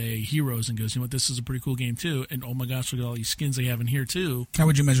to play Heroes and goes, you know what, this is a pretty cool game, too. And, oh, my gosh, look at all these skins they have in here, too. How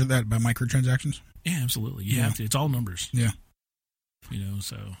would you measure that? By microtransactions? Yeah, absolutely. You have to. It's all numbers. Yeah.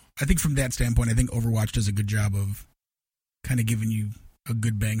 So. I think from that standpoint, I think Overwatch does a good job of kind of giving you a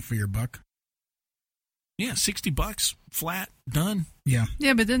good bang for your buck. Yeah, $60 flat, done. Yeah.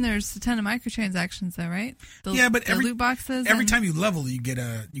 Yeah, but then there's a ton of microtransactions, though, right? But the loot boxes. Every time you level, you get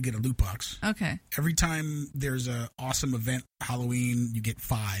a loot box. Okay. Every time there's a awesome event, Halloween, you get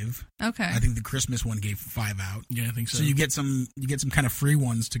 5. Okay. I think the Christmas one gave 5 out. Yeah, I think so. So you get some kind of free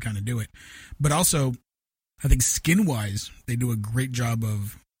ones to kind of do it. But also, I think skin wise, they do a great job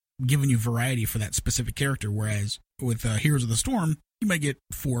of giving you variety for that specific character. Whereas with Heroes of the Storm, you might get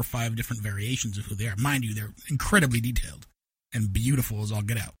 4 or 5 different variations of who they are. Mind you, they're incredibly detailed and beautiful as all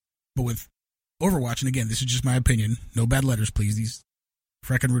get out. But with Overwatch, and again, this is just my opinion, no bad letters, please. These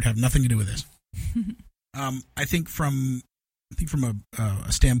Freck and Root have nothing to do with this. I think from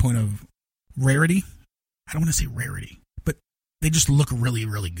a standpoint of rarity, I don't want to say rarity, but they just look really,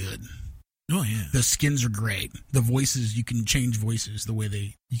 really good. Oh, yeah. The skins are great. The voices, you can change voices the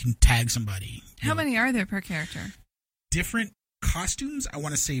way you can tag somebody. How many are there per character? Different costumes, I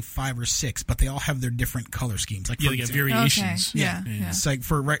want to say 5 or 6, but they all have their different color schemes. Like, they get variations. Okay. Yeah. It's like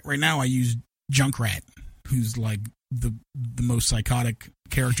for right now, I use Junkrat, who's like the most psychotic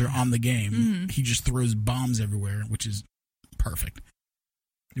character on the game. Mm-hmm. He just throws bombs everywhere, which is perfect.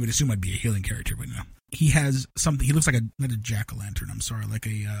 You would assume I'd be a healing character, but no. He has something. He looks like not a jack-o'-lantern. I'm sorry, like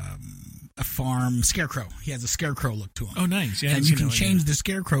a farm scarecrow. He has a scarecrow look to him. Oh, nice! Yeah, and you can change the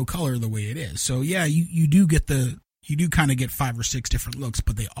scarecrow color the way it is. So yeah, you do kind of get 5 or 6 different looks,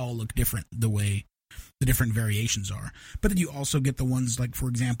 but they all look different the way the different variations are. But then you also get the ones like, for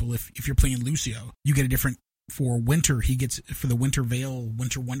example, if you're playing Lucio, you get a different for winter. He gets for the Winter Veil,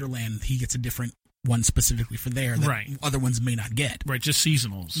 Winter Wonderland. He gets a different one specifically for there that other ones may not get. Right, just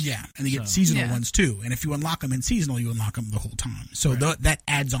seasonals. Yeah, and they get seasonal ones too. And if you unlock them in seasonal, you unlock them the whole time. So that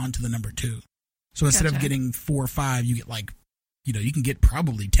adds on to the number 2. So instead of getting 4 or 5, you get like, you can get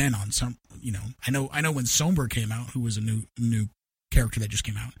probably 10 on some. I know when Somber came out, who was a new character that just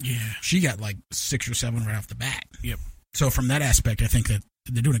came out. Yeah, she got like 6 or 7 right off the bat. Yep. So from that aspect, I think that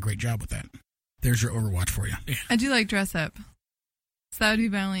they're doing a great job with that. There's your Overwatch for you. Yeah. I do like dress up, so that would be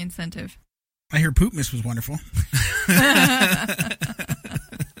my only incentive. I hear Poop Miss was wonderful.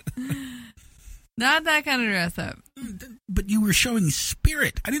 Not that kind of dress up. But you were showing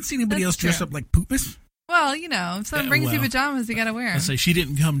spirit. I didn't see anybody else dress up like Poop Miss. Well, if someone brings you pajamas, you got to wear them. I say she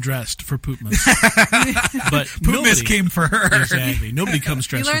didn't come dressed for Poop Miss. But Poop Miss came for her. Exactly. Nobody comes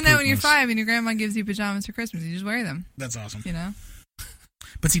dressed for You Poop learn that when you're Miss. 5 and your grandma gives you pajamas for Christmas. You just wear them. That's awesome.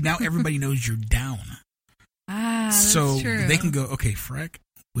 But see, now everybody knows you're down. That's so true. They can go, okay, Freck,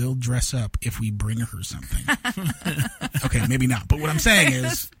 we'll dress up if we bring her something. Okay, maybe not. But what I'm saying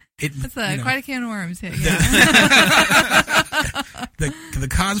is... That's quite a can of worms. Yeah. The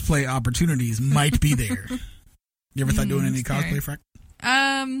cosplay opportunities might be there. You ever thought doing any cosplay, Freck?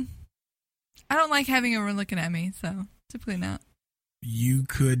 I don't like having everyone looking at me, so typically not. You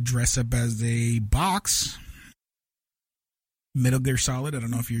could dress up as a box. Metal Gear Solid. I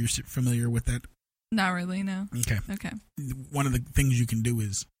don't know if you're familiar with that. Not really, no. Okay. Okay. One of the things you can do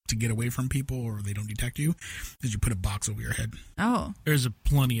is to get away from people or they don't detect you is you put a box over your head. Oh. There's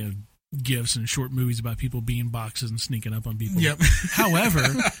plenty of gifs and short movies about people being boxes and sneaking up on people. Yep. However,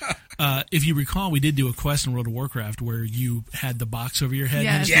 if you recall, we did do a quest in World of Warcraft where you had the box over your head.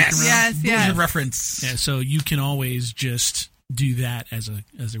 Yes. And you sneak around. Yes. Bullshit reference. Yeah, so you can always just do that as a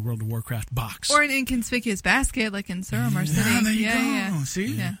World of Warcraft box. Or an inconspicuous basket like in Suramar City. There you go. Yeah. See?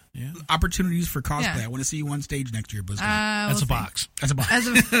 Yeah. Yeah. Opportunities for cosplay. Yeah. I want to see you on stage next year, BlizzCon. That's a we'll see. box. That's a box. As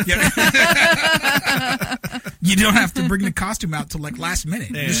a, You don't have to bring the costume out till like last minute.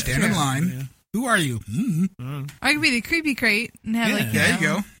 You just stand in line. Yeah. Who are you? Mm-hmm. I could be the creepy crate and have like There you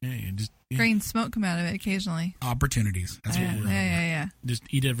go. Yeah, just green smoke come out of it occasionally. Opportunities. That's what we're on. Yeah. just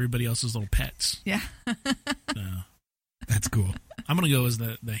eat everybody else's little pets. Yeah. That's cool. I'm gonna go as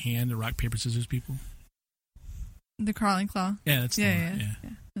the hand, the rock paper scissors people. The crawling claw. Yeah, that's the Yeah.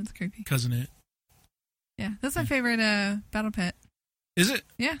 one. That's creepy. Cousin it. Yeah. That's my favorite battle pet. Is it?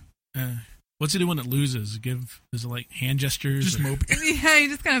 Yeah. What's he do when it loses? Is it like hand gestures? Just or- mope. Yeah, he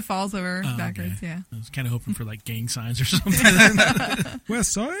just kind of falls over Oh, backwards. okay. Yeah. I was kind of hoping for like gang signs or something.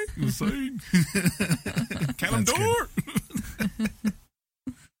 West Side? Kalimdor.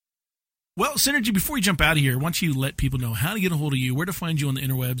 Well, Synergy, before we jump out of here, why don't you let people know how to get a hold of you, where to find you on the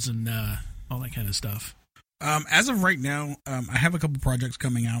interwebs, and all that kind of stuff. As of right now, I have a couple projects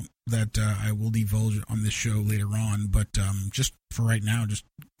coming out that I will divulge on this show later on. But just for right now, just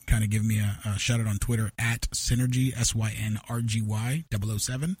kind of give me a shout out on Twitter at Synergy, SYNRGY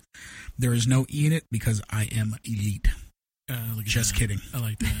 007. There is no E in it because I am elite. Just kidding. I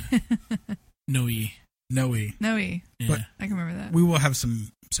like that. No E. No E. No E. Yeah. But I can remember that. we will have some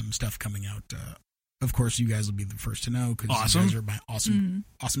stuff coming out. Of course, you guys will be the first to know because Awesome. you guys are my awesome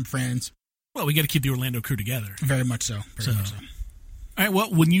friends. Well, we got to keep the Orlando crew together. Very much so. Very much so. All right. Well,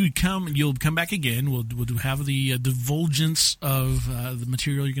 when you come, you'll come back again. We'll have the divulgence of the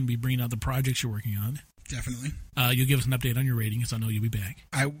material you're going to be bringing out, the projects you're working on. Definitely. You'll give us an update on your rating, because I know you'll be back.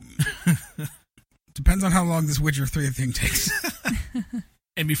 Depends on how long this Witcher 3 thing takes.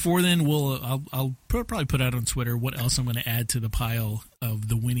 And before then, I'll probably put out on Twitter what else I'm going to add to the pile of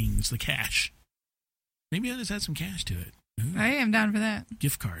the winnings, the cash. Maybe I'll just add some cash to it. Ooh, I am down for that.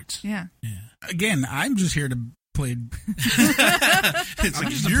 gift cards. Yeah. Again, I'm just here to play. It's I'm like,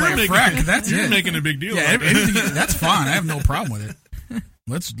 just a you're player making, frack. That's you're it. making a big deal. Yeah, about it. anything, that's fine. I have no problem with it.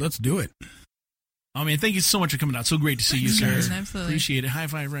 Let's do it. Oh, man, thank you so much for coming out. So great to see you, sir. Absolutely. Appreciate it. High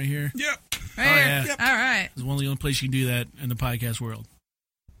five right here. Yep. Right Oh, here. yeah. Yep. All right. It's one of the only places you can do that in the podcast world.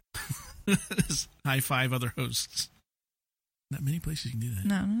 High five other hosts. Not many places you can do that.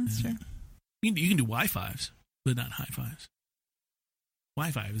 No, that's true. You can do Y5s, but not high fives.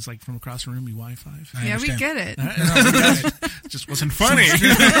 Y5 is like from across the room, you Y5. I Yeah, we understand. get it. All right. We got it. Just wasn't funny.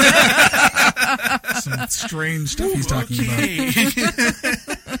 Some strange stuff he's talking about.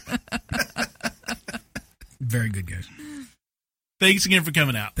 Very good, guys. Thanks again for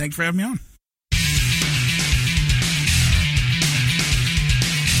coming out. Thanks for having me on.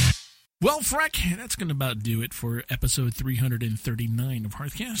 Well, Freck, that's going to about do it for episode 339 of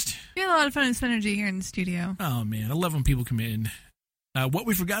Hearthcast. We had a lot of fun and synergy here in the studio. Oh, man, I love when people come in. What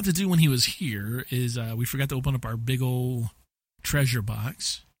we forgot to do when he was here is we forgot to open up our big old treasure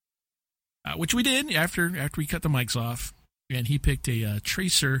box, which we did after we cut the mics off, and he picked a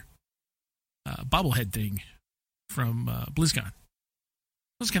Tracer bobblehead thing from BlizzCon. That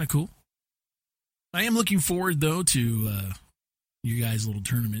was kind of cool. I am looking forward, though, to you guys' little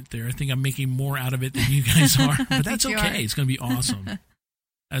tournament there. I think I'm making more out of it than you guys are, but that's You okay. are. It's going to be awesome.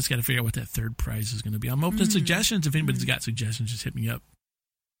 I just got to figure out what that third prize is going to be. I'm open to suggestions. If anybody's got suggestions, just hit me up.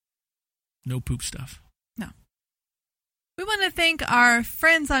 No poop stuff. No. We want to thank our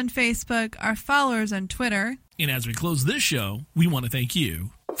friends on Facebook, our followers on Twitter. And as we close this show, we want to thank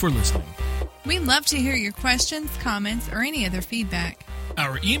you for listening. We'd love to hear your questions, comments, or any other feedback.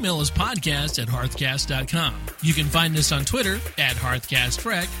 Our email is podcast@hearthcast.com. You can find us on Twitter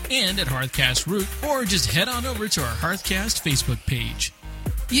 @HearthcastFrec and @HearthcastRoot, or just head on over to our Hearthcast Facebook page.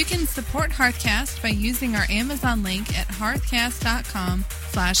 You can support Hearthcast by using our Amazon link at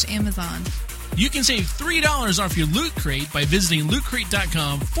hearthcast.com/Amazon. You can save $3 off your Loot Crate by visiting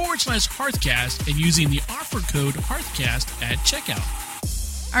lootcrate.com/Hearthcast and using the offer code Hearthcast at checkout.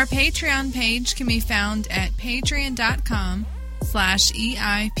 Our Patreon page can be found at patreon.com/EIPS.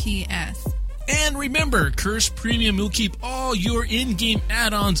 And remember, Curse Premium will keep all your in-game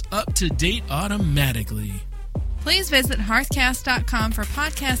add-ons up to date automatically. Please visit hearthcast.com for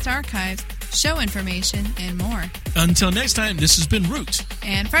podcast archives, show information, and more. Until next time, this has been Root.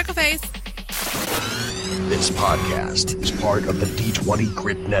 And Freckleface. This podcast is part of the D20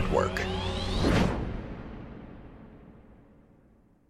 Grit Network.